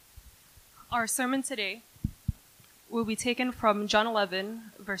Our sermon today will be taken from John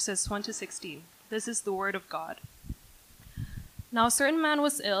 11, verses 1 to 16. This is the word of God. Now a certain man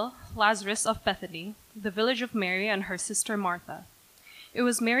was ill, Lazarus of Bethany, the village of Mary and her sister Martha. It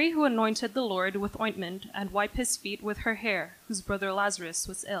was Mary who anointed the Lord with ointment and wiped his feet with her hair, whose brother Lazarus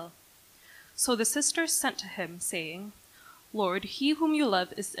was ill. So the sisters sent to him, saying, Lord, he whom you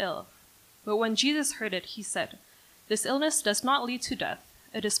love is ill. But when Jesus heard it, he said, This illness does not lead to death.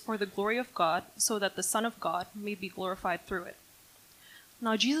 It is for the glory of God, so that the Son of God may be glorified through it.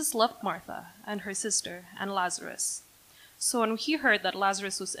 Now Jesus loved Martha and her sister and Lazarus. So when he heard that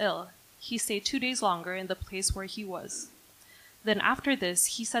Lazarus was ill, he stayed 2 days longer in the place where he was. Then after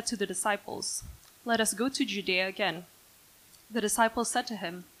this he said to the disciples, Let us go to Judea again. The disciples said to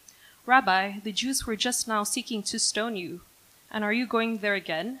him, Rabbi, the Jews were just now seeking to stone you, and are you going there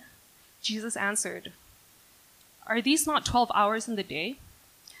again? Jesus answered, Are these not 12 hours in the day?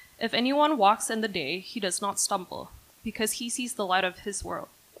 If anyone walks in the day, he does not stumble, because he sees the light of this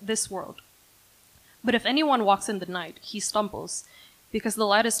world. But if anyone walks in the night, he stumbles, because the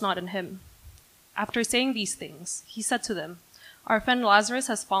light is not in him. After saying these things, he said to them, Our friend Lazarus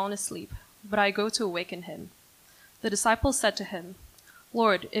has fallen asleep, but I go to awaken him. The disciples said to him,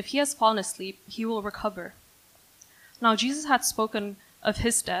 Lord, if he has fallen asleep, he will recover. Now Jesus had spoken of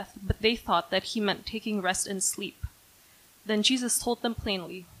his death, but they thought that he meant taking rest in sleep. Then Jesus told them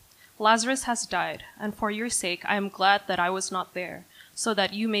plainly, Lazarus has died, and for your sake I am glad that I was not there, so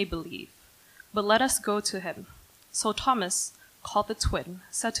that you may believe. But let us go to him. So Thomas, called the twin,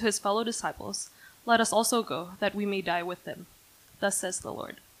 said to his fellow disciples, Let us also go, that we may die with him. Thus says the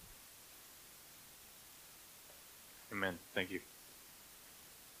Lord. Amen. Thank you.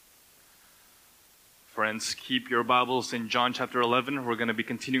 Friends, keep your Bibles in John chapter 11. We're going to be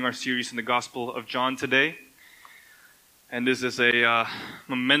continuing our series in the Gospel of John today. And this is a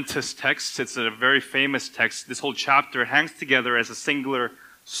momentous text. It's a very famous text. This whole chapter hangs together as a singular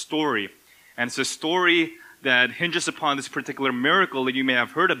story. And it's a story that hinges upon this particular miracle that you may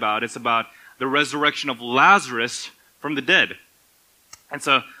have heard about. It's about the resurrection of Lazarus from the dead. It's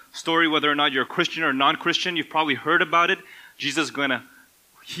a story, whether or not you're a Christian or non-Christian, you've probably heard about it. Jesus is going to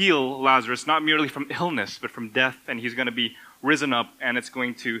heal Lazarus, not merely from illness, but from death, and he's going to be risen up, and it's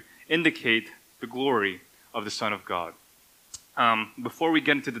going to indicate the glory of the Son of God. Before we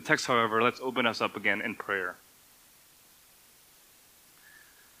get into the text, however, let's open us up again in prayer.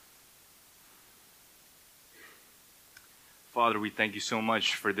 Father, we thank you so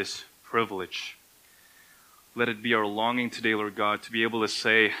much for this privilege. Let it be our longing today, Lord God, to be able to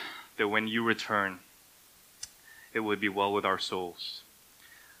say that when you return, it would be well with our souls.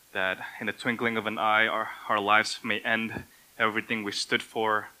 That in the twinkling of an eye, our lives may end, everything we stood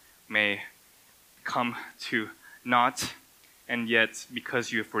for may come to naught. And yet,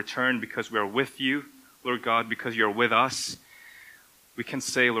 because you have returned, because we are with you, Lord God, because you are with us, we can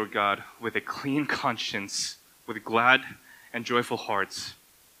say, Lord God, with a clean conscience, with glad and joyful hearts,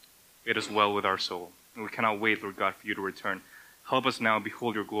 it is well with our soul. And we cannot wait, Lord God, for you to return. Help us now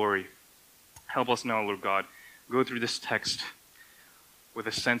behold your glory. Help us now, Lord God, go through this text with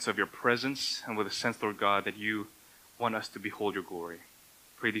a sense of your presence and with a sense, Lord God, that you want us to behold your glory.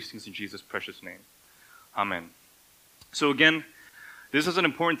 Pray these things in Jesus' precious name. Amen. So again, this is an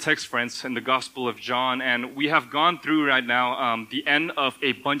important text, friends, in the Gospel of John, and we have gone through right now the end of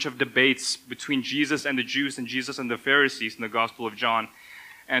a bunch of debates between Jesus and the Jews and Jesus and the Pharisees in the Gospel of John.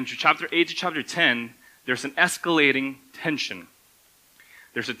 And from chapter 8 to chapter 10, there's an escalating tension.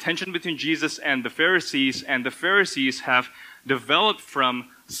 There's a tension between Jesus and the Pharisees have developed from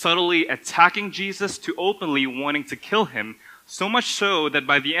subtly attacking Jesus to openly wanting to kill him, so much so that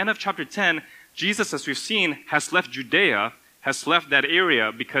by the end of chapter 10, Jesus, as we've seen, has left Judea, has left that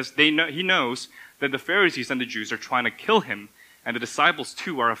area because he knows that the Pharisees and the Jews are trying to kill him, and the disciples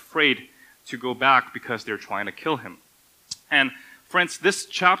too are afraid to go back because they're trying to kill him. And friends, this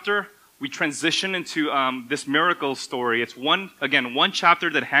chapter, we transition into this miracle story. It's one chapter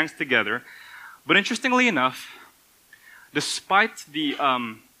that hangs together. But interestingly enough, despite the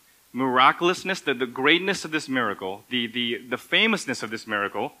miraculousness, the greatness of this miracle, the famousness of this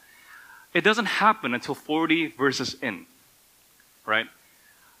miracle, it doesn't happen until 40 verses in, right?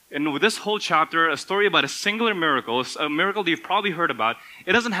 And with this whole chapter, a story about a singular miracle, a miracle that you've probably heard about,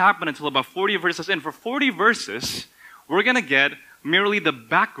 it doesn't happen until about 40 verses in. For 40 verses, we're going to get merely the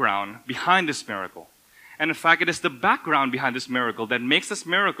background behind this miracle. And in fact, it is the background behind this miracle that makes this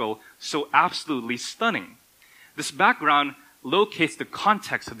miracle so absolutely stunning. This background locates the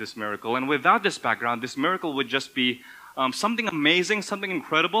context of this miracle, and without this background, this miracle would just be something amazing, something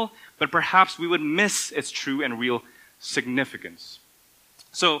incredible, but perhaps we would miss its true and real significance.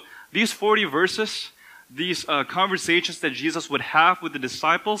 So These 40 verses, these conversations that Jesus would have with the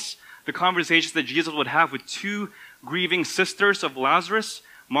disciples, the conversations that Jesus would have with two grieving sisters of Lazarus,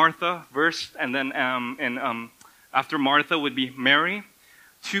 Martha first, and then after Martha would be Mary.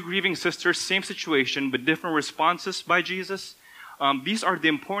 Two grieving sisters, same situation, but different responses by Jesus. These are the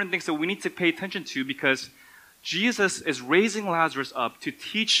important things that we need to pay attention to, because Jesus is raising Lazarus up to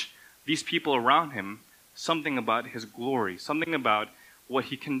teach these people around him something about his glory, something about what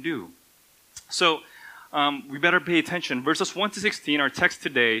he can do. So we better pay attention. Verses 1 to 16, our text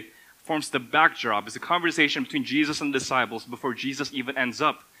today, forms the backdrop. It's a conversation between Jesus and the disciples before Jesus even ends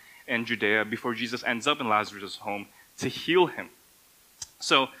up in Judea, before Jesus ends up in Lazarus' home to heal him.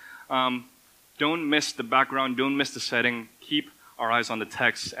 So don't miss the background, don't miss the setting. Keep our eyes on the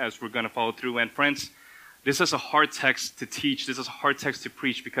text as we're going to follow through. And friends, this is a hard text to teach. This is a hard text to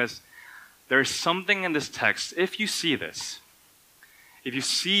preach, because there is something in this text. If you see this, if you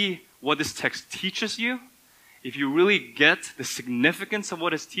see what this text teaches you, if you really get the significance of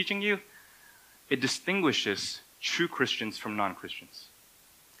what it's teaching you, it distinguishes true Christians from non-Christians.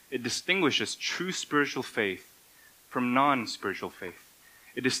 It distinguishes true spiritual faith from non-spiritual faith.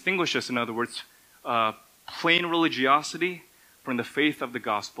 It distinguishes, in other words, plain religiosity from the faith of the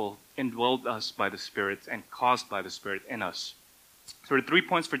gospel indwelled us by the Spirit and caused by the Spirit in us. So there are 3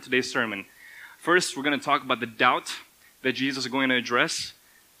 points for today's sermon. First, we're going to talk about the doubt that Jesus is going to address.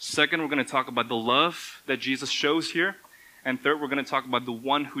 Second, we're going to talk about the love that Jesus shows here. And third, we're going to talk about the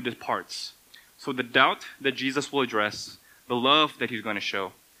one who departs. So the doubt that Jesus will address, the love that he's going to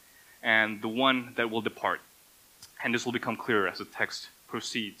show, and the one that will depart. And this will become clearer as the text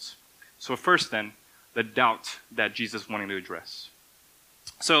proceeds. So first then, the doubt that Jesus is wanting to address.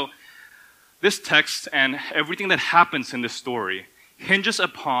 So this text and everything that happens in this story hinges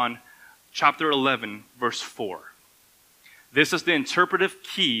upon chapter 11, verse 4. This is the interpretive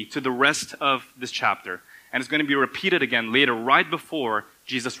key to the rest of this chapter. And it's going to be repeated again later, right before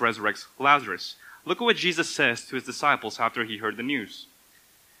Jesus resurrects Lazarus. Look at what Jesus says to his disciples after he heard the news.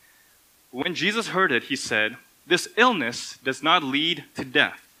 When Jesus heard it, he said, "This illness does not lead to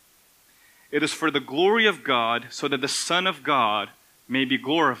death. It is for the glory of God, so that the Son of God may be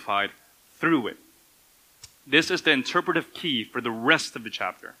glorified through it." This is the interpretive key for the rest of the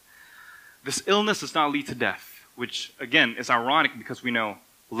chapter. This illness does not lead to death, which again is ironic because we know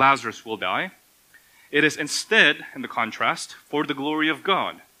Lazarus will die. It is instead, in the contrast, for the glory of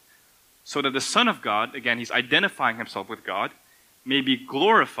God, so that the Son of God, again he's identifying himself with God, may be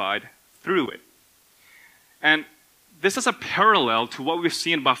glorified through it. And this is a parallel to what we've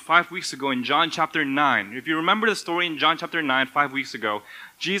seen about 5 weeks ago in John chapter 9. If you remember the story in John chapter 9, 5 weeks ago,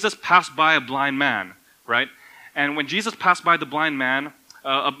 Jesus passed by a blind man, right? And when Jesus passed by the blind man,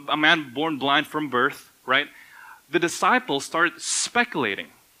 a man born blind from birth, right? The disciples started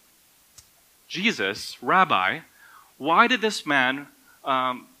speculating. Jesus, Rabbi, why was this man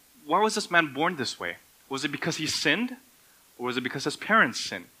born this way? Was it because he sinned? Or was it because his parents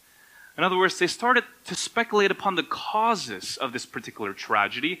sinned? In other words, they started to speculate upon the causes of this particular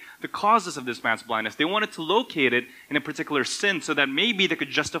tragedy, the causes of this man's blindness. They wanted to locate it in a particular sin so that maybe they could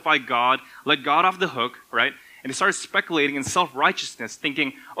justify God, let God off the hook, right? And they started speculating in self-righteousness,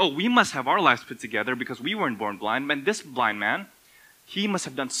 thinking, oh, we must have our lives put together because we weren't born blind. And this blind man, he must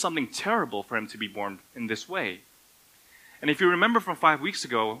have done something terrible for him to be born in this way. And if you remember from 5 weeks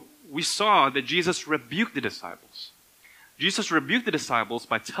ago, we saw that Jesus rebuked the disciples. Jesus rebuked the disciples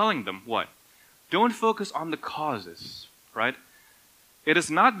by telling them what? Don't focus on the causes, right? It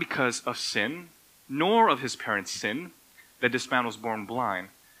is not because of sin, nor of his parents' sin, that this man was born blind,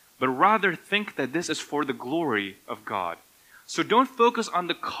 but rather think that this is for the glory of God. So don't focus on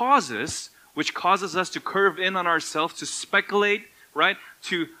the causes, which causes us to curve in on ourselves, to speculate, right?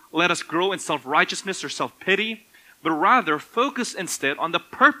 To let us grow in self-righteousness or self-pity, but rather focus instead on the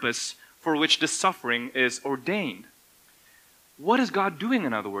purpose for which this suffering is ordained. What is God doing,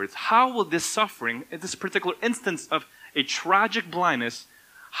 in other words? How will this suffering, in this particular instance of a tragic blindness,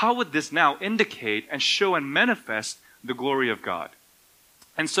 how would this now indicate and show and manifest the glory of God?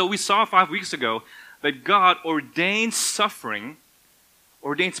 And so we saw 5 weeks ago that God ordains suffering,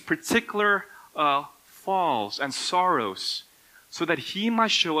 ordains particular falls and sorrows, so that He might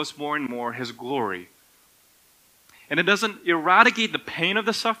show us more and more His glory. And it doesn't eradicate the pain of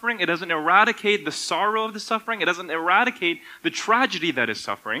the suffering. It doesn't eradicate the sorrow of the suffering. It doesn't eradicate the tragedy that is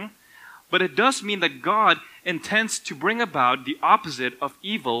suffering. But it does mean that God intends to bring about the opposite of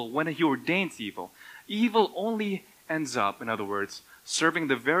evil when He ordains evil. Evil only ends up, in other words, serving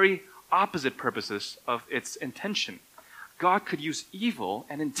the very opposite purposes of its intention. God could use evil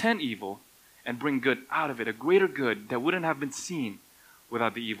and intend evil and bring good out of it, a greater good that wouldn't have been seen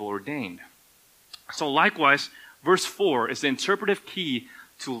without the evil ordained. So likewise, verse 4 is the interpretive key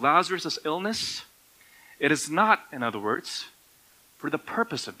to Lazarus' illness. It is not, in other words, for the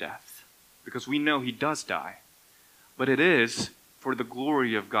purpose of death, because we know he does die, but it is for the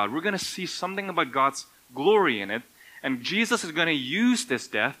glory of God. We're going to see something about God's glory in it, and Jesus is going to use this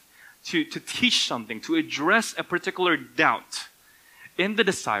death to teach something, to address a particular doubt in the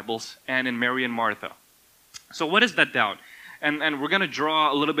disciples and in Mary and Martha. So what is that doubt? And we're going to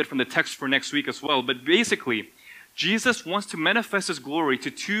draw a little bit from the text for next week as well, but basically, Jesus wants to manifest his glory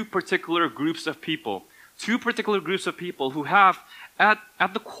to two particular groups of people. Two particular groups of people who have, at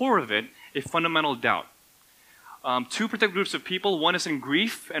the core of it, a fundamental doubt. Two particular groups of people, one is in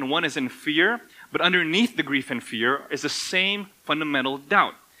grief and one is in fear, but underneath the grief and fear is the same fundamental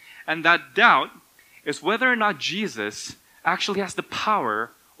doubt. And that doubt is whether or not Jesus actually has the power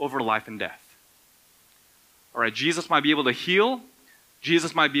over life and death. All right, Jesus might be able to heal,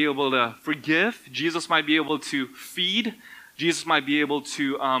 Jesus might be able to forgive, Jesus might be able to feed, Jesus might be able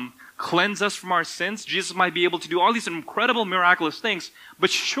to cleanse us from our sins, Jesus might be able to do all these incredible, miraculous things,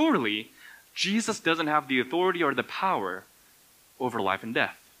 but surely Jesus doesn't have the authority or the power over life and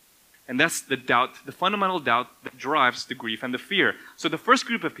death. And that's the doubt, the fundamental doubt that drives the grief and the fear. So the first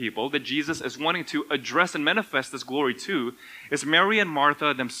group of people that Jesus is wanting to address and manifest this glory to is Mary and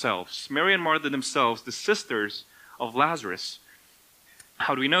Martha themselves. Mary and Martha themselves, the sisters of Lazarus.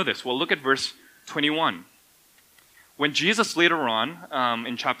 How do we know this? Well, look at verse 21. When Jesus later on,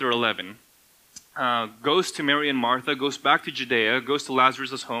 in chapter 11, goes to Mary and Martha, goes back to Judea, goes to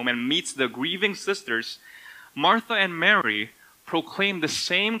Lazarus' home, and meets the grieving sisters, Martha and Mary proclaim the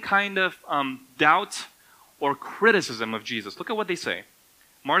same kind of doubt or criticism of Jesus. Look at what they say.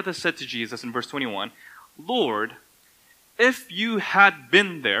 Martha said to Jesus in verse 21, "Lord, if you had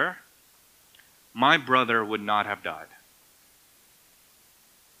been there, my brother would not have died."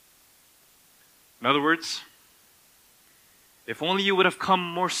 In other words, if only you would have come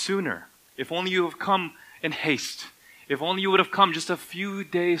more sooner, if only you have come in haste, if only you would have come just a few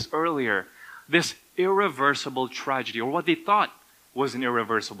days earlier, this irreversible tragedy, or what they thought was an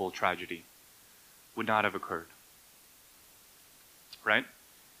irreversible tragedy, would not have occurred. Right?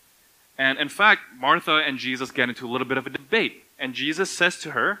 And in fact, Martha and Jesus get into a little bit of a debate. And Jesus says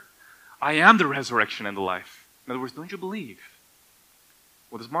to her, "I am the resurrection and the life." In other words, don't you believe?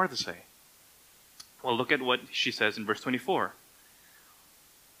 What does Martha say? Well, look at what she says in verse 24.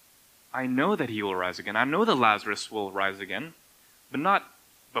 "I know that he will rise again. I know that Lazarus will rise again, but not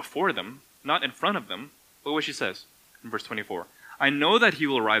before them, not in front of them." Look what she says in verse 24. "I know that he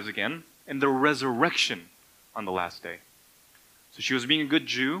will rise again in the resurrection on the last day." So she was being a good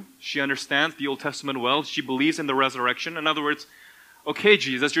Jew. She understands the Old Testament well. She believes in the resurrection. In other words, okay,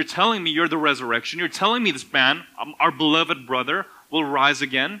 Jesus, you're telling me you're the resurrection. You're telling me this man, our beloved brother, will rise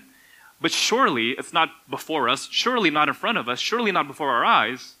again. But surely it's not before us. Surely not in front of us. Surely not before our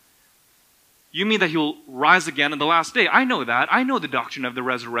eyes. You mean that he will rise again on the last day? I know that. I know the doctrine of the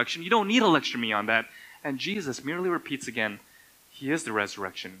resurrection. You don't need to lecture me on that. And Jesus merely repeats again, he is the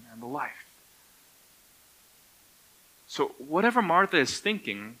resurrection and the life. So whatever Martha is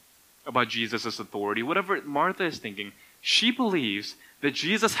thinking about Jesus' authority, whatever Martha is thinking, she believes that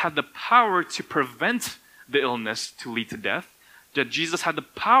Jesus had the power to prevent the illness to lead to death, that Jesus had the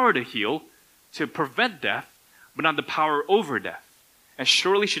power to heal, to prevent death, but not the power over death. And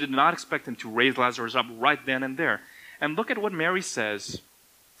surely she did not expect him to raise Lazarus up right then and there. And look at what Mary says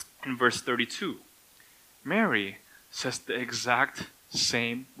in verse 32. Mary says the exact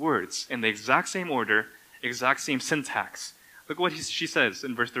same words, in the exact same order, exact same syntax. Look what she says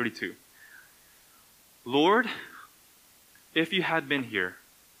in verse 32. "Lord, if you had been here,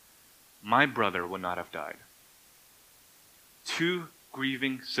 my brother would not have died." Two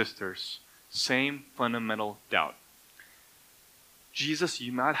grieving sisters, same fundamental doubt. Jesus,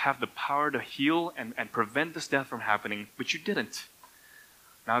 you might have the power to heal and prevent this death from happening, but you didn't.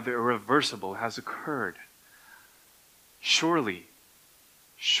 Now the irreversible has occurred. Surely,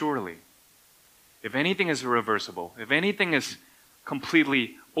 if anything is irreversible, if anything is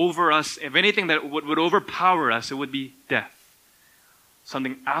completely over us, if anything that would overpower us, it would be death.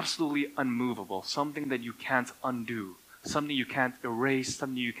 Something absolutely unmovable, something that you can't undo, something you can't erase,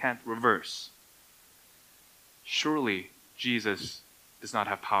 something you can't reverse. Surely, Jesus does not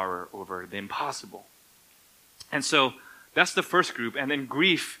have power over the impossible. And so, that's the first group. And then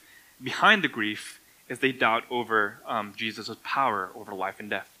grief, behind the grief, is they doubt over Jesus' power over life and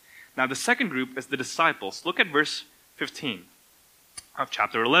death. Now, the second group is the disciples. Look at verse 15 of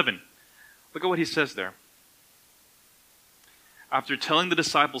chapter 11. Look at what he says there. After telling the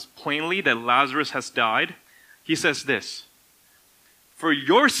disciples plainly that Lazarus has died, he says this, For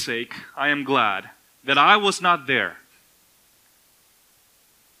your sake, I am glad that I was not there.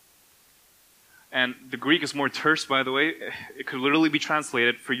 And the Greek is more terse, by the way. It could literally be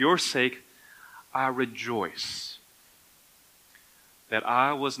translated, for your sake, I rejoice that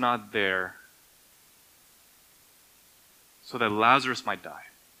I was not there so that Lazarus might die,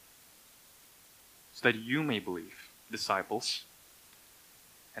 so that you may believe, disciples.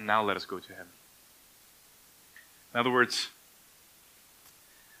 And now let us go to him. In other words,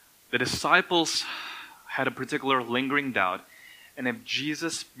 the disciples had a particular lingering doubt, and if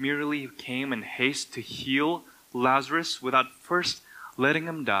Jesus merely came in haste to heal Lazarus without first letting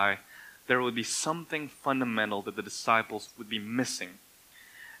him die, there would be something fundamental that the disciples would be missing.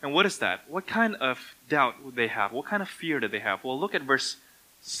 And what is that? What kind of doubt would they have? What kind of fear did they have? Well, look at verse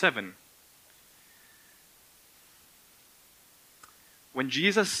 7. When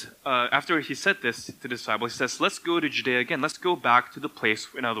Jesus, after he said this to the disciples, he says, let's go to Judea again. Let's go back to the place,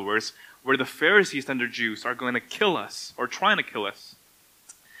 in other words, where the Pharisees and the Jews are going to kill us, or trying to kill us.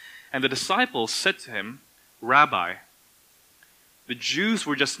 And the disciples said to him, Rabbi, the Jews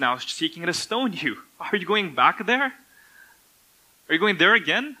were just now seeking to stone you. Are you going back there? Are you going there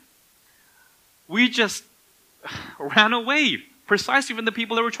again? We just ran away precisely from the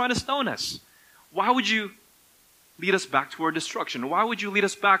people that were trying to stone us. Why would you lead us back to our destruction? Why would you lead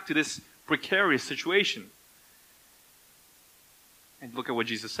us back to this precarious situation? And look at what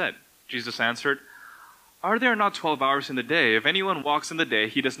Jesus said. Jesus answered, are there not 12 hours in the day? If anyone walks in the day,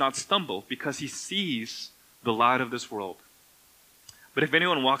 he does not stumble, because he sees the light of this world. But if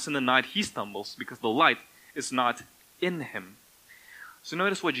anyone walks in the night, he stumbles, because the light is not in him. So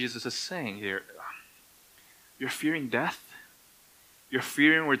notice what Jesus is saying here. You're fearing death? You're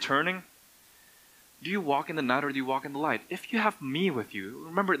fearing returning? Do you walk in the night or do you walk in the light? If you have me with you,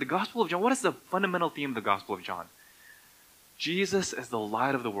 remember the Gospel of John, what is the fundamental theme of the Gospel of John? Jesus is the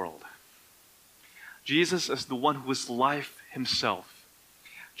light of the world. Jesus is the one who is life himself.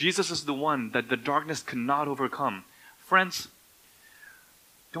 Jesus is the one that the darkness cannot overcome. Friends,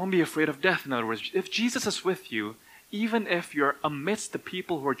 don't be afraid of death, in other words. If Jesus is with you, even if you're amidst the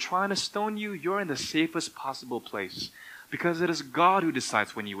people who are trying to stone you, you're in the safest possible place. Because it is God who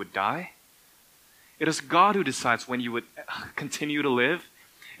decides when you would die. It is God who decides when you would continue to live.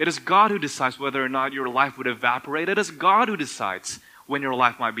 It is God who decides whether or not your life would evaporate. It is God who decides when your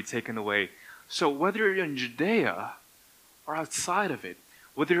life might be taken away. So whether you're in Judea or outside of it,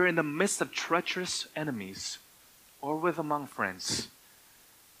 whether you're in the midst of treacherous enemies or with among friends,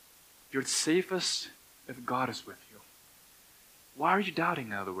 you're safest if God is with you. Why are you doubting,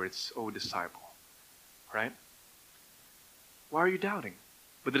 in other words, O disciple? Right? Why are you doubting?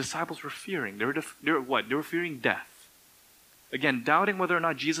 But the disciples were fearing. They were what? They were fearing death. Again, doubting whether or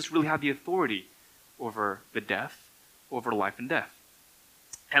not Jesus really had the authority over the death, over life and death.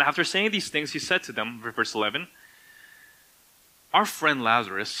 And after saying these things, he said to them, verse 11, our friend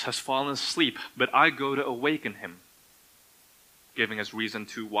Lazarus has fallen asleep, but I go to awaken him, giving us reason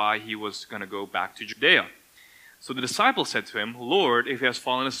to why he was going to go back to Judea. So the disciples said to him, Lord, if he has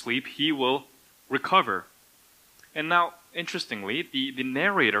fallen asleep, he will recover. And now, interestingly, the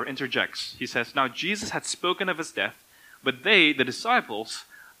narrator interjects. He says, now Jesus had spoken of his death, but they, the disciples,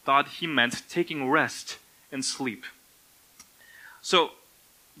 thought he meant taking rest and sleep. So,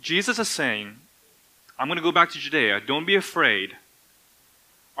 Jesus is saying, I'm going to go back to Judea. Don't be afraid.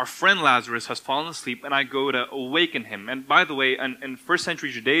 Our friend Lazarus has fallen asleep, and I go to awaken him. And by the way, in first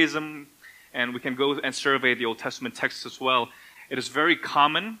century Judaism, and we can go and survey the Old Testament texts as well, it is very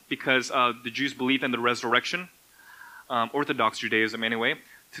common, because the Jews believed in the resurrection, Orthodox Judaism anyway,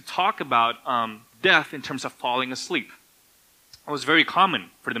 to talk about death in terms of falling asleep. It was very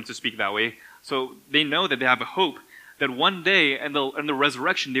common for them to speak that way. So they know that they have a hope that one day in the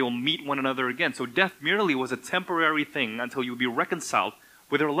resurrection they will meet one another again. So death merely was a temporary thing until you will be reconciled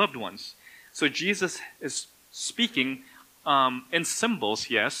with your loved ones. So Jesus is speaking in symbols,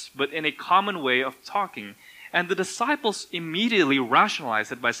 yes, but in a common way of talking. And the disciples immediately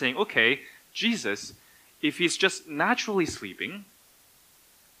rationalized it by saying, okay, Jesus, if he's just naturally sleeping,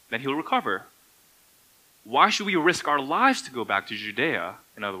 then he'll recover. Why should we risk our lives to go back to Judea,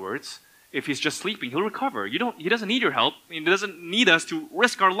 in other words? If he's just sleeping, he'll recover. He doesn't need your help. He doesn't need us to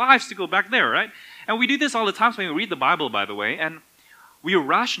risk our lives to go back there, right? And we do this all the time when we read the Bible, by the way, and we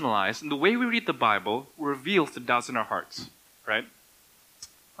rationalize, and the way we read the Bible reveals the doubts in our hearts, right?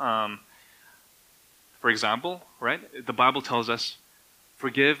 For example, right, the Bible tells us,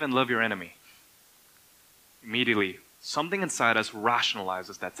 forgive and love your enemy. Immediately, something inside us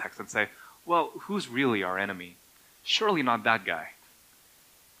rationalizes that text and say, well, who's really our enemy? Surely not that guy.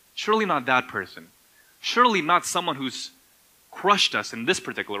 Surely not that person. Surely not someone who's crushed us in this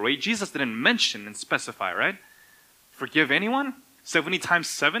particular way, Jesus didn't mention and specify, right? Forgive anyone? 70 times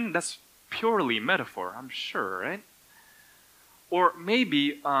 7? That's purely metaphor, I'm sure, right? Or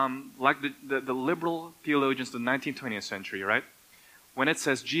maybe, like the liberal theologians of the 19th, 20th century, right? When it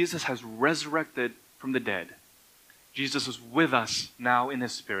says Jesus has resurrected from the dead, Jesus is with us now in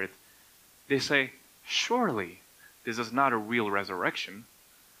His Spirit, they say, surely this is not a real resurrection.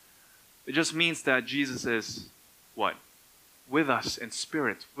 It just means that Jesus is, what? With us in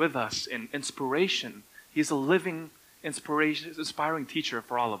spirit, with us in inspiration. He's a living, inspiring teacher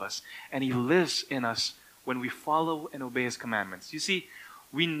for all of us. And He lives in us when we follow and obey His commandments. You see,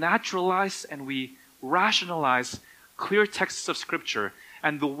 we naturalize and we rationalize clear texts of Scripture,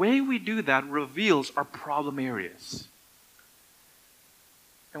 and the way we do that reveals our problem areas.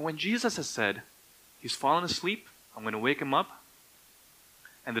 And when Jesus has said, He's fallen asleep, I'm going to wake him up,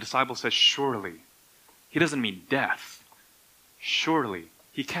 and the disciple says, surely, He doesn't mean death. Surely,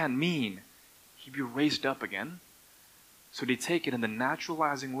 He can't mean He'd be raised up again. So they take it in the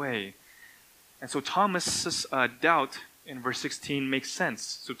naturalizing way. And so Thomas's doubt in verse 16 makes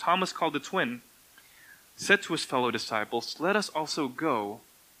sense. So Thomas, called the twin, said to his fellow disciples, let us also go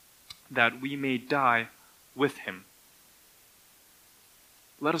that we may die with Him.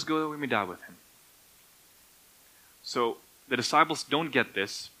 Let us go that we may die with Him. So the disciples don't get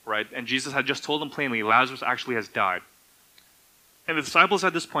this, right? And Jesus had just told them plainly, Lazarus actually has died. And the disciples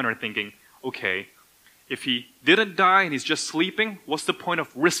at this point are thinking, okay, if he didn't die and he's just sleeping, what's the point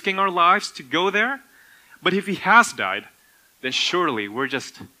of risking our lives to go there? But if he has died, then surely we're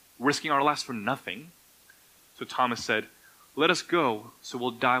just risking our lives for nothing. So Thomas said, let us go so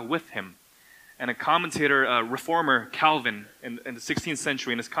we'll die with him. And a commentator, reformer Calvin in the 16th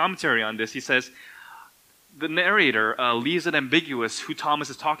century, in his commentary on this, he says, the narrator leaves it ambiguous who Thomas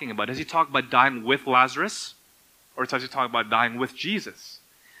is talking about. Does he talk about dying with Lazarus? Or does he talk about dying with Jesus?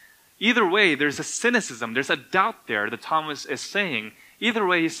 Either way, there's a cynicism, there's a doubt there that Thomas is saying. Either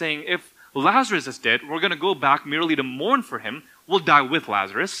way, he's saying, if Lazarus is dead, we're going to go back merely to mourn for him. We'll die with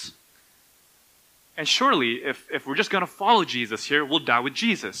Lazarus. And surely, if we're just going to follow Jesus here, we'll die with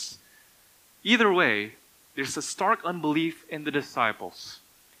Jesus. Either way, there's a stark unbelief in the disciples.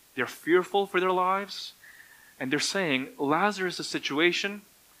 They're fearful for their lives, and they're saying Lazarus' situation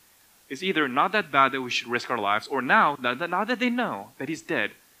is either not that bad that we should risk our lives, or now that they know that he's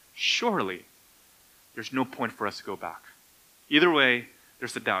dead, surely there's no point for us to go back. Either way,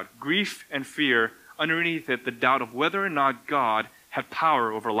 there's a doubt. Grief and fear, underneath it, the doubt of whether or not God had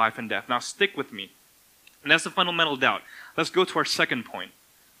power over life and death. Now stick with me. And that's the fundamental doubt. Let's go to our second point.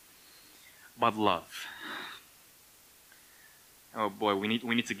 About love. Oh boy, we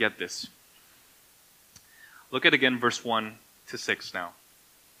need to get this. Look at again verse 1 to 6 now.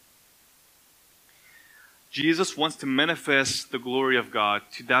 Jesus wants to manifest the glory of God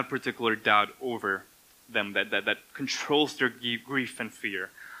to that particular doubt over them that controls their grief and fear.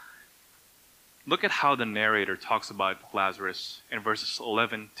 Look at how the narrator talks about Lazarus in verses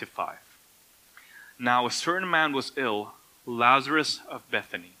 11 to 5. Now a certain man was ill, Lazarus of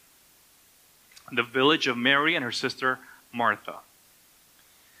Bethany, the village of Mary and her sister Martha.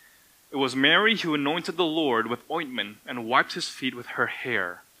 It was Mary who anointed the Lord with ointment and wiped his feet with her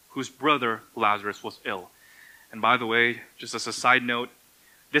hair, whose brother Lazarus was ill. And by the way, just as a side note,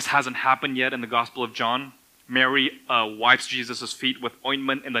 this hasn't happened yet in the Gospel of John. Mary wipes Jesus' feet with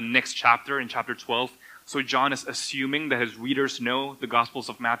ointment in the next chapter, in chapter 12. So John is assuming that his readers know the Gospels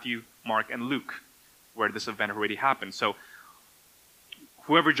of Matthew, Mark, and Luke, where this event already happened. So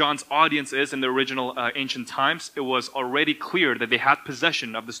whoever John's audience is in the original ancient times, it was already clear that they had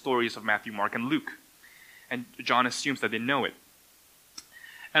possession of the stories of Matthew, Mark, and Luke. And John assumes that they know it.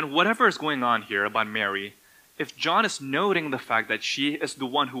 And whatever is going on here about Mary, if John is noting the fact that she is the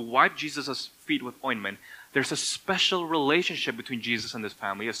one who wiped Jesus' feet with ointment, there's a special relationship between Jesus and his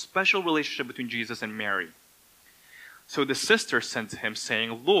family, a special relationship between Jesus and Mary. So the sister sent to him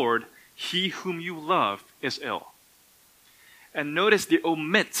saying, Lord, he whom you love is ill. And notice they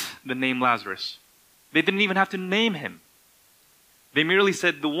omit the name Lazarus. They didn't even have to name him. They merely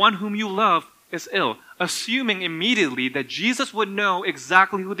said, the one whom you love is ill, assuming immediately that Jesus would know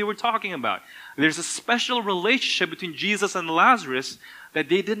exactly who they were talking about. There's a special relationship between Jesus and Lazarus that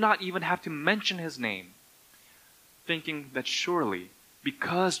they did not even have to mention his name, thinking that surely,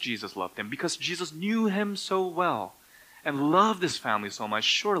 because Jesus loved him, because Jesus knew him so well and loved his family so much,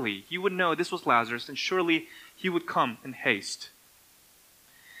 surely he would know this was Lazarus, and surely he would come in haste.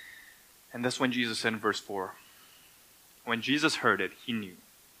 And that's when Jesus said in verse 4, when Jesus heard it, he knew.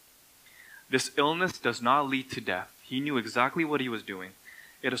 This illness does not lead to death. He knew exactly what he was doing.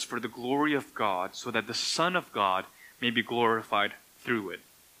 It is for the glory of God, so that the Son of God may be glorified through it.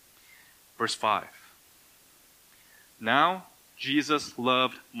 Verse 5. Now Jesus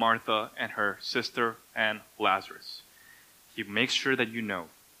loved Martha and her sister and Lazarus. He makes sure that you know.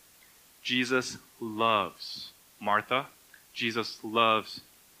 Jesus loves Martha, Jesus loves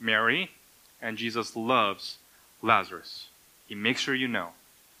Mary, and Jesus loves Lazarus. He makes sure you know.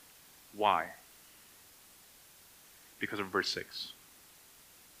 Why? Because of verse 6.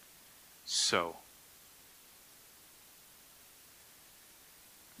 So,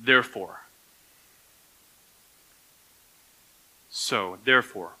 therefore,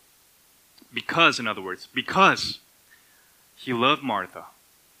 because, in other words, because he loved Martha,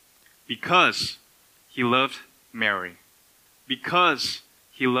 because he loved Mary, because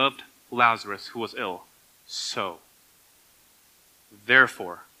he loved Lazarus who was ill, so,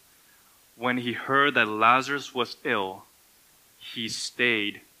 therefore, when he heard that Lazarus was ill, he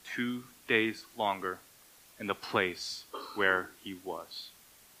stayed 2 days longer in the place where he was.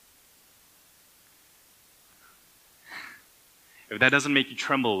 If that doesn't make you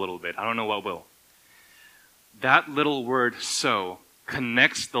tremble a little bit, I don't know what will. That little word, so,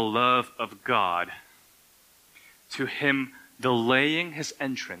 connects the love of God to him delaying his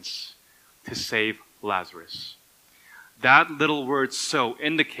entrance to save Lazarus. That little word, so,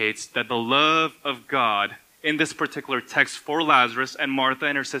 indicates that the love of God in this particular text for Lazarus and Martha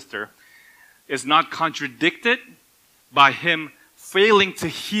and her sister is not contradicted by him failing to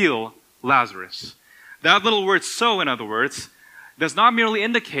heal Lazarus. That little word, so, in other words, does not merely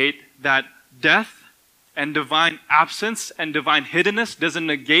indicate that death and divine absence and divine hiddenness doesn't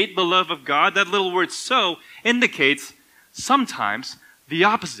negate the love of God. That little word, so, indicates sometimes the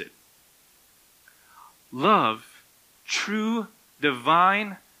opposite. Love, true,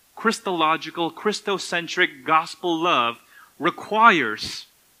 divine, Christological, Christocentric gospel love requires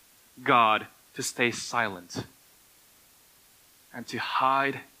God to stay silent and to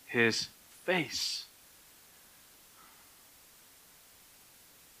hide his face.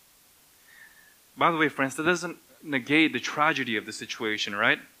 By the way, friends, that doesn't negate the tragedy of the situation,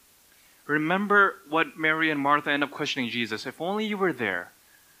 right? Remember what Mary and Martha end up questioning Jesus. If only you were there,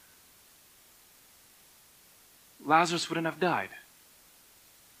 Lazarus wouldn't have died.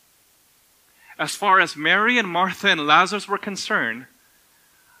 As far as Mary and Martha and Lazarus were concerned,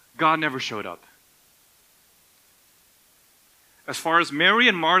 God never showed up. As far as Mary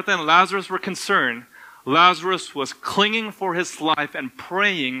and Martha and Lazarus were concerned, Lazarus was clinging for his life and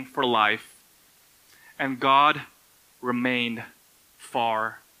praying for life, and God remained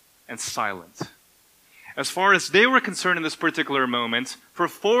far and silent. As far as they were concerned in this particular moment, for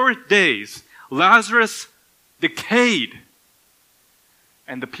 4 days, Lazarus decayed,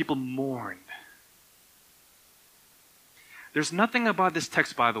 and the people mourned. There's nothing about this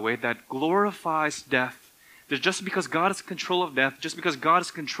text, by the way, that glorifies death. That just because God is in control of death, just because God is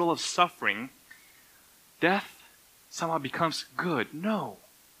in control of suffering, death somehow becomes good. No.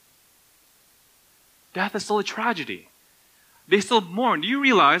 Death is still a tragedy. They still mourn. Do you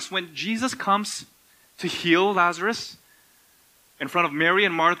realize when Jesus comes to heal Lazarus in front of Mary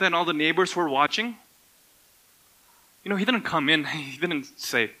and Martha and all the neighbors who are watching? You know, he didn't come in, he didn't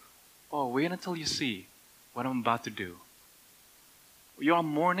say, "Oh, wait until you see what I'm about to do. You're all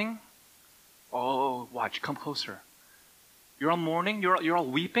mourning? Oh, watch, come closer. You're all mourning? You're all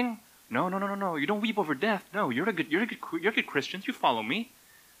weeping? No. You don't weep over death. No, you're a good Christian. You follow me."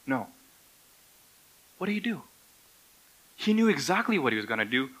 No. What do you do? He knew exactly what he was going to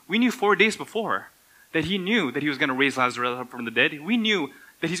do. We knew 4 days before that he knew that he was going to raise Lazarus up from the dead. We knew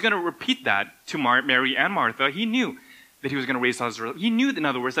that he's going to repeat that to Mary and Martha. He knew that he was going to raise Lazarus. He knew, in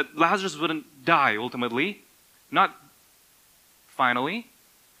other words, that Lazarus wouldn't die ultimately, not finally.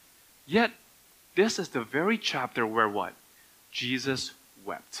 Yet, this is the very chapter where what? Jesus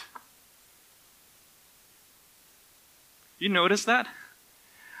wept. You notice that?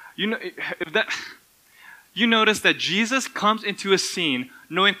 You notice that Jesus comes into a scene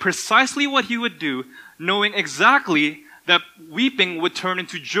knowing precisely what he would do, knowing exactly that weeping would turn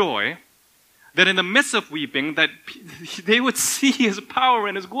into joy, that in the midst of weeping, that they would see his power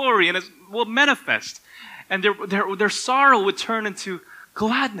and his glory and his will manifest, and their sorrow would turn into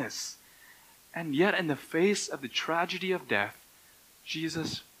gladness. And yet, in the face of the tragedy of death,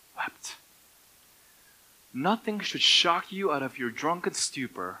 Jesus wept. Nothing should shock you out of your drunken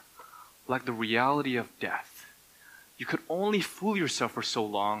stupor like the reality of death. You could only fool yourself for so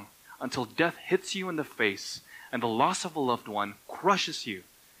long until death hits you in the face and the loss of a loved one crushes you,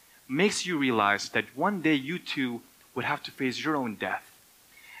 makes you realize that one day you too would have to face your own death,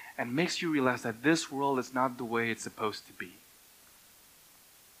 and makes you realize that this world is not the way it's supposed to be.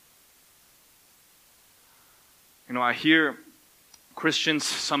 I hear Christians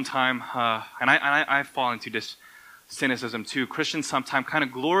sometime, and I fall into this cynicism too. Christians sometimes kind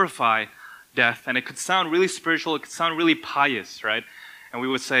of glorify death, and it could sound really spiritual, it could sound really pious, right? And we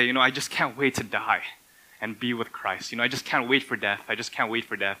would say, I just can't wait to die and be with Christ. I just can't wait for death. I just can't wait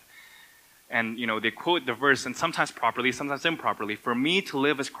for death. And, they quote the verse, and sometimes properly, sometimes improperly, "For me to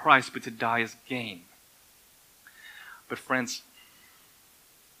live is Christ, but to die is gain." But friends,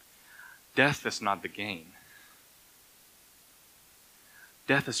 death is not the gain.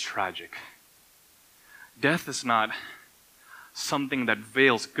 Death is tragic. Death is not something that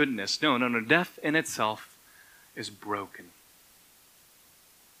veils goodness. No. Death in itself is broken.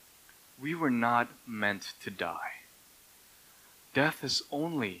 We were not meant to die. Death is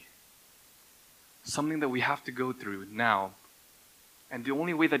only something that we have to go through now. And the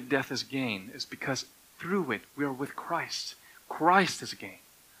only way that death is gain is because through it we are with Christ. Christ is gain.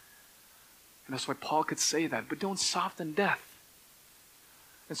 And that's why Paul could say that. But don't soften death.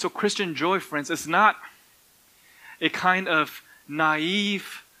 And so Christian joy, friends, is not a kind of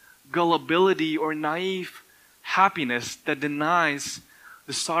naive gullibility or naive happiness that denies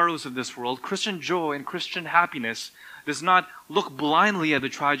the sorrows of this world. Christian joy and Christian happiness does not look blindly at the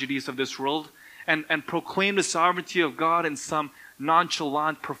tragedies of this world and proclaim the sovereignty of God in some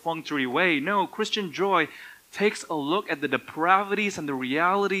nonchalant, perfunctory way. No, Christian joy takes a look at the depravities and the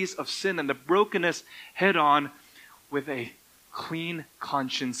realities of sin and the brokenness head on with a clean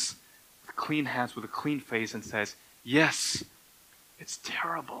conscience, with clean hands, with a clean face, and says, yes, it's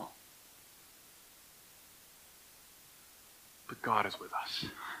terrible, but God is with us.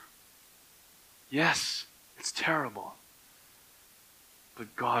 Yes, it's terrible,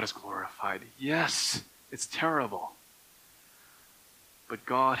 but God is glorified. Yes, it's terrible, but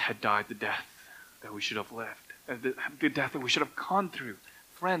God had died the death that we should have lived, the death that we should have gone through.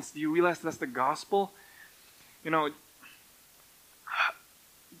 Friends, do you realize that's the gospel?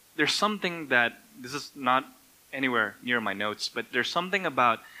 There's something that, this is not anywhere near my notes, but there's something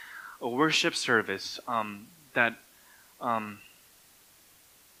about a worship service that, and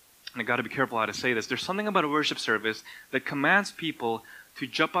I got to be careful how to say this, there's something about a worship service that commands people to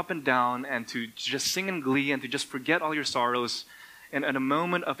jump up and down and to just sing in glee and to just forget all your sorrows in a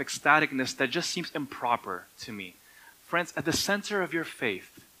moment of ecstaticness that just seems improper to me. Friends, at the center of your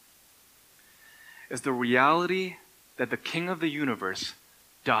faith is the reality that the King of the universe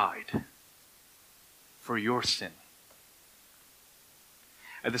died for your sin.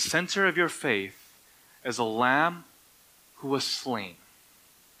 At the center of your faith is a lamb who was slain.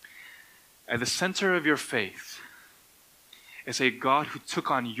 At the center of your faith is a God who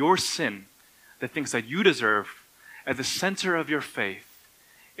took on your sin, the things that you deserve. At the center of your faith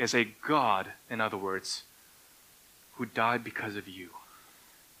is a God, in other words, who died because of you.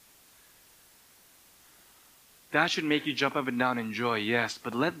 That should make you jump up and down in joy, yes,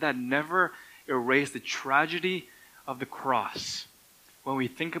 but let that never erase the tragedy of the cross. When we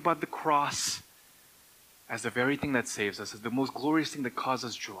think about the cross as the very thing that saves us, as the most glorious thing that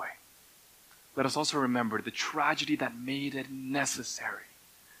causes joy, let us also remember the tragedy that made it necessary.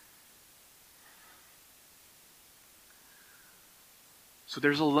 So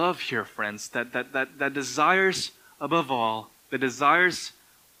there's a love here, friends, that desires above all, that desires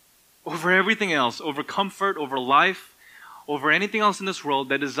over everything else, over comfort, over life, over anything else in this world,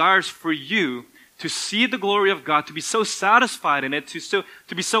 that desires for you to see the glory of God, to be so satisfied in it, to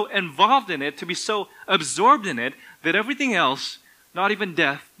be so involved in it, to be so absorbed in it, that everything else, not even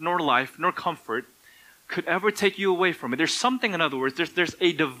death, nor life, nor comfort, could ever take you away from it. There's something, in other words, there's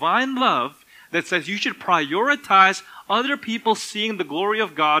a divine love that says you should prioritize other people seeing the glory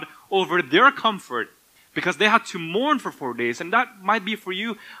of God over their comfort, because they had to mourn for 4 days, and that might be for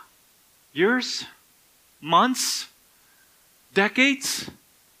you years, months, decades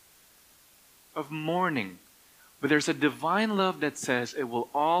of mourning. But there's a divine love that says it will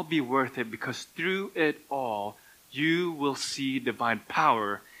all be worth it, because through it all, you will see divine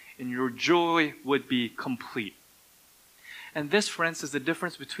power and your joy would be complete. And this, friends, is the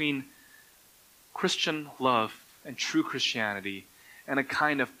difference between Christian love and true Christianity and a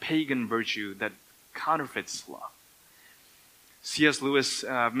kind of pagan virtue that counterfeits love. C.S. Lewis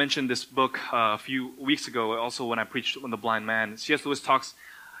mentioned this book a few weeks ago, also when I preached on the blind man. C.S. Lewis talks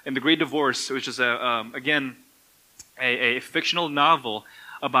in The Great Divorce, which is, again, a fictional novel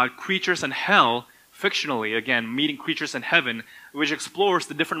about creatures in hell, fictionally, again, meeting creatures in heaven, which explores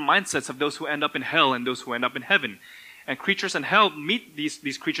the different mindsets of those who end up in hell and those who end up in heaven. And creatures in hell meet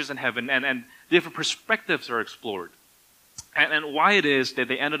these creatures in heaven, and different perspectives are explored. And why it is that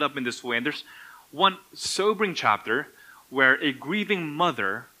they ended up in this way. And there's one sobering chapter where a grieving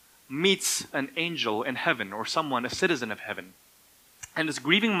mother meets an angel in heaven, or someone, a citizen of heaven. And this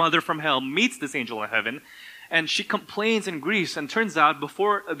grieving mother from hell meets this angel in heaven, and she complains and grieves, and turns out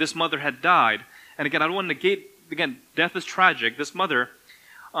before this mother had died, and again, I don't want to negate, again, death is tragic. This mother,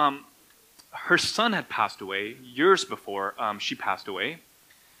 her son had passed away years before she passed away.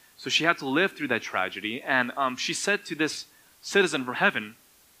 So she had to live through that tragedy, and she said to this citizen from heaven,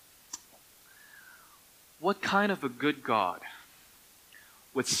 what kind of a good God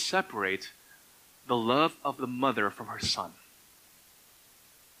would separate the love of the mother from her son?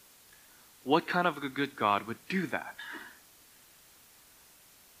 What kind of a good God would do that?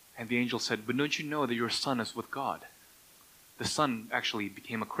 And the angel said, but don't you know that your son is with God? The son actually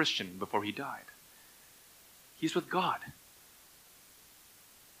became a Christian before he died. He's with God.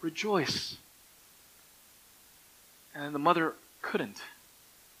 Rejoice. And the mother couldn't.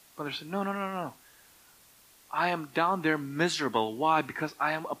 The mother said, no. I am down there miserable. Why? Because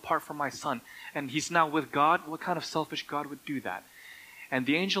I am apart from my son. And he's now with God. What kind of selfish God would do that? And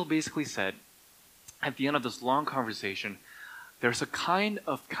the angel basically said, at the end of this long conversation, there's a kind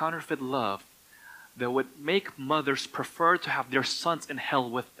of counterfeit love that would make mothers prefer to have their sons in hell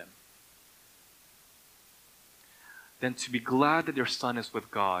with them than to be glad that their son is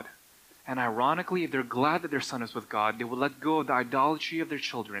with God. And ironically, if they're glad that their son is with God, they would let go of the idolatry of their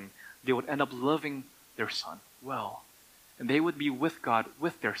children. They would end up loving their son well. And they would be with God,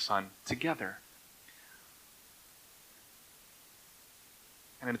 with their son, together.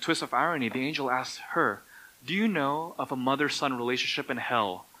 And in a twist of irony, the angel asks her, do you know of a mother-son relationship in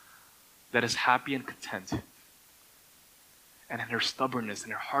hell that is happy and content? And in her stubbornness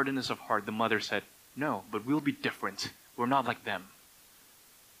and her hardness of heart, the mother said, no, but we'll be different. We're not like them.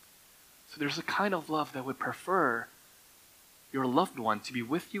 So there's a kind of love that would prefer your loved one to be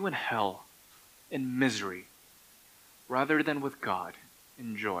with you in hell, in misery, rather than with God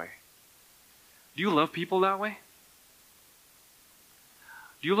in joy. Do you love people that way?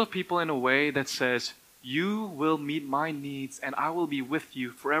 Do you love people in a way that says, you will meet my needs and I will be with you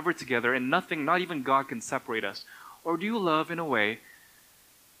forever together and nothing, not even God, can separate us? Or do you love in a way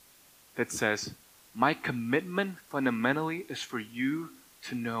that says, my commitment fundamentally is for you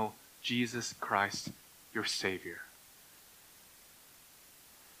to know Jesus Christ, your Savior?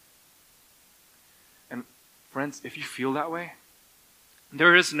 And friends, if you feel that way,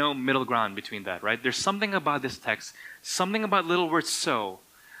 there is no middle ground between that, right? There's something about this text, something about little word so,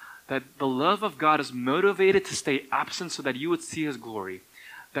 that the love of God is motivated to stay absent so that you would see His glory,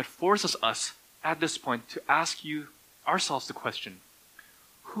 that forces us at this point to ask ourselves the question,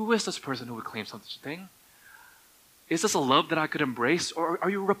 who is this person who would claim such a thing? Is this a love that I could embrace, or are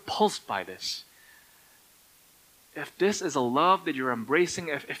you repulsed by this? If this is a love that you're embracing,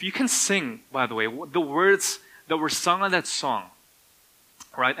 if you can sing, by the way, the words that were sung on that song,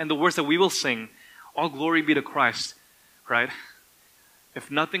 right, and the words that we will sing, all glory be to Christ, right? If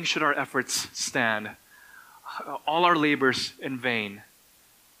nothing should our efforts stand, all our labors in vain,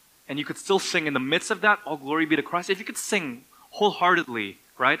 and you could still sing in the midst of that, all glory be to Christ. If you could sing wholeheartedly,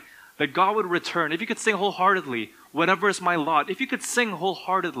 right, that God would return. If you could sing wholeheartedly, whatever is my lot. If you could sing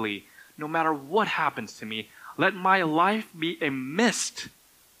wholeheartedly, no matter what happens to me, let my life be a mist.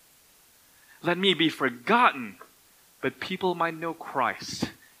 Let me be forgotten, but people might know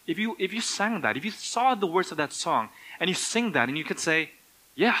Christ. If you sang that, if you saw the words of that song, and you sing that, and you could say,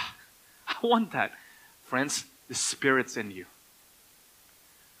 yeah, I want that. Friends, the Spirit's in you.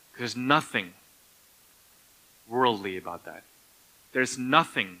 There's nothing worldly about that. There's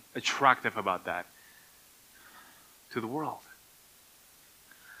nothing attractive about that to the world.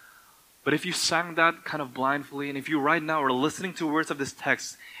 But if you sang that kind of blindly, and if you right now are listening to words of this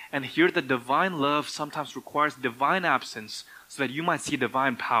text and hear that divine love sometimes requires divine absence so that you might see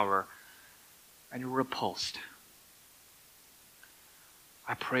divine power, and you're repulsed,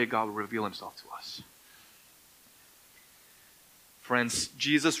 I pray God will reveal Himself to us. Friends,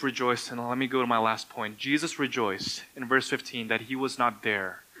 Jesus rejoiced, and let me go to my last point. Jesus rejoiced in verse 15 that He was not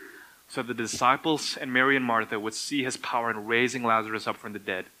there, so the disciples and Mary and Martha would see His power in raising Lazarus up from the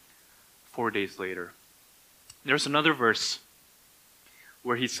dead 4 days later. There's another verse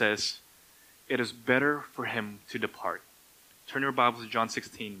where He says, it is better for Him to depart. Turn your Bibles to John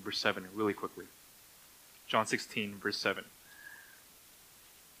 16, verse 7, really quickly. John 16, verse 7.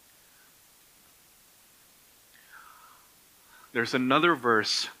 There's another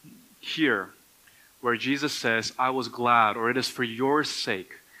verse here where Jesus says, I was glad, or it is for your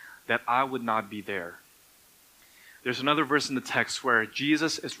sake that I would not be there. There's another verse in the text where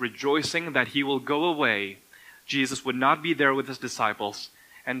Jesus is rejoicing that He will go away. Jesus would not be there with His disciples.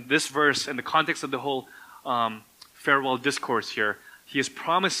 And this verse, in the context of the whole farewell discourse here, He is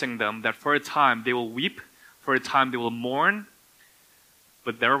promising them that for a time they will weep, for a time they will mourn,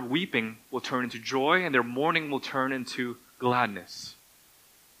 but their weeping will turn into joy and their mourning will turn into gladness.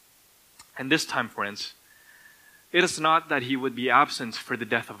 And this time, friends, it is not that he would be absent for the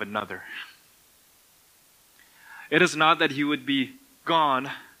death of another. It is not that he would be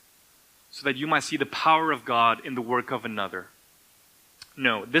gone so that you might see the power of God in the work of another.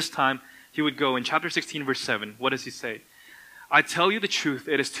 No, this time he would go in chapter 16, verse 7. What does he say? I tell you the truth,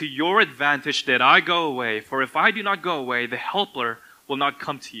 it is to your advantage that I go away. For if I do not go away, the Helper will not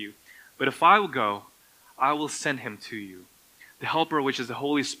come to you. But if I will go, I will send him to you. The Helper, which is the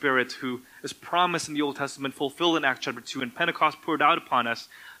Holy Spirit, who is promised in the Old Testament, fulfilled in Acts chapter 2, and Pentecost poured out upon us,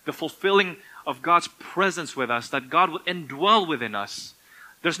 the fulfilling of God's presence with us, that God would indwell within us.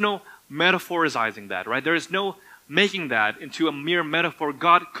 There's no metaphorizing that, right? There is no making that into a mere metaphor.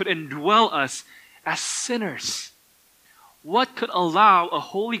 God could indwell us as sinners. What could allow a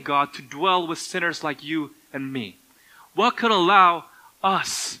holy God to dwell with sinners like you and me? What could allow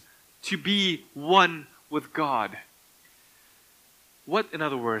us to be one with God? What, in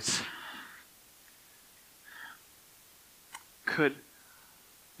other words, could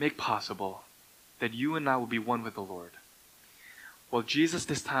make possible that you and I will be one with the Lord? Well, Jesus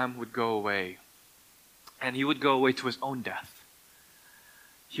this time would go away, and he would go away to his own death.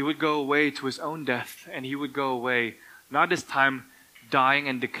 He would go away to his own death, and he would go away, not this time dying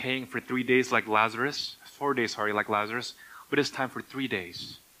and decaying for 3 days like Lazarus, 4 days, like Lazarus, but this time for 3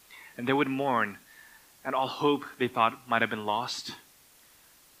 days. And they would mourn, and all hope they thought might have been lost.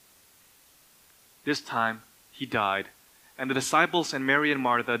 This time, he died, and the disciples and Mary and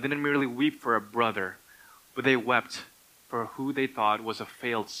Martha didn't merely weep for a brother, but they wept for who they thought was a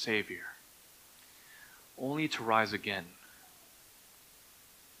failed Savior, only to rise again,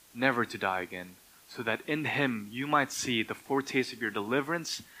 never to die again, so that in him you might see the foretaste of your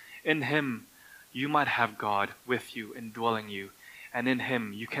deliverance. In him you might have God with you, indwelling you, and in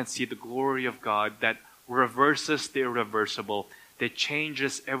him you can see the glory of God that reverses the irreversible, that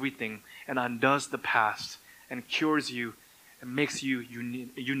changes everything and undoes the past and cures you and makes you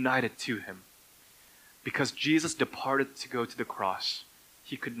united to him. Because Jesus departed to go to the cross,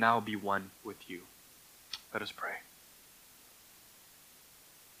 he could now be one with you. Let us pray.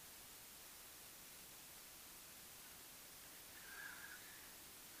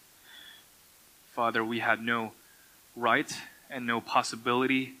 Father, we had no right and no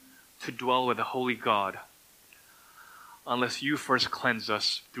possibility to dwell with a holy God unless you first cleanse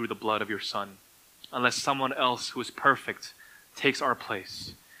us through the blood of your Son, unless someone else who is perfect takes our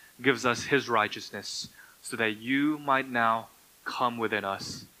place, gives us his righteousness, so that you might now come within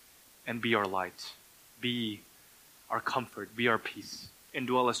us and be our light, be our comfort, be our peace.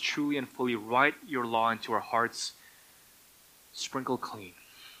 Indwell us truly and fully. Write your law into our hearts, sprinkle clean.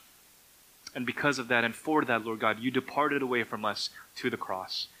 And because of that and for that, Lord God, you departed away from us to the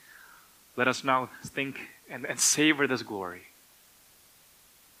cross. Let us now think and savor this glory.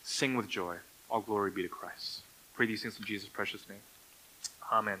 Sing with joy. All glory be to Christ. Pray these things in Jesus' precious name.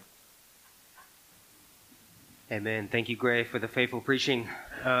 Amen. Amen. Thank you, Gray, for the faithful preaching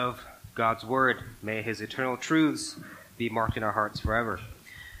of God's Word. May his eternal truths be marked in our hearts forever.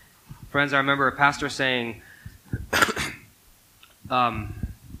 Friends, I remember a pastor saying,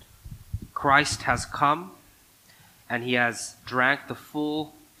 Christ has come and he has drank the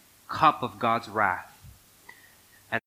full cup of God's wrath.